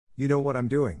You know what I'm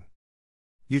doing.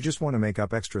 You just want to make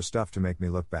up extra stuff to make me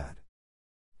look bad.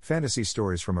 Fantasy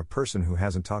stories from a person who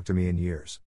hasn't talked to me in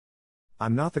years.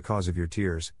 I'm not the cause of your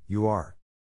tears, you are.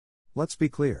 Let's be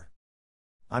clear.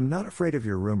 I'm not afraid of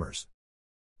your rumors.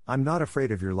 I'm not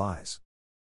afraid of your lies.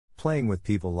 Playing with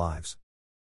people's lives.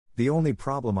 The only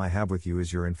problem I have with you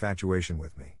is your infatuation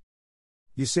with me.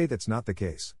 You say that's not the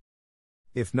case.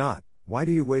 If not, why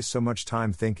do you waste so much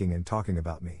time thinking and talking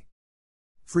about me?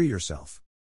 Free yourself.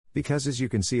 Because as you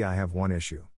can see, I have one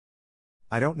issue.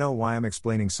 I don't know why I'm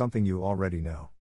explaining something you already know.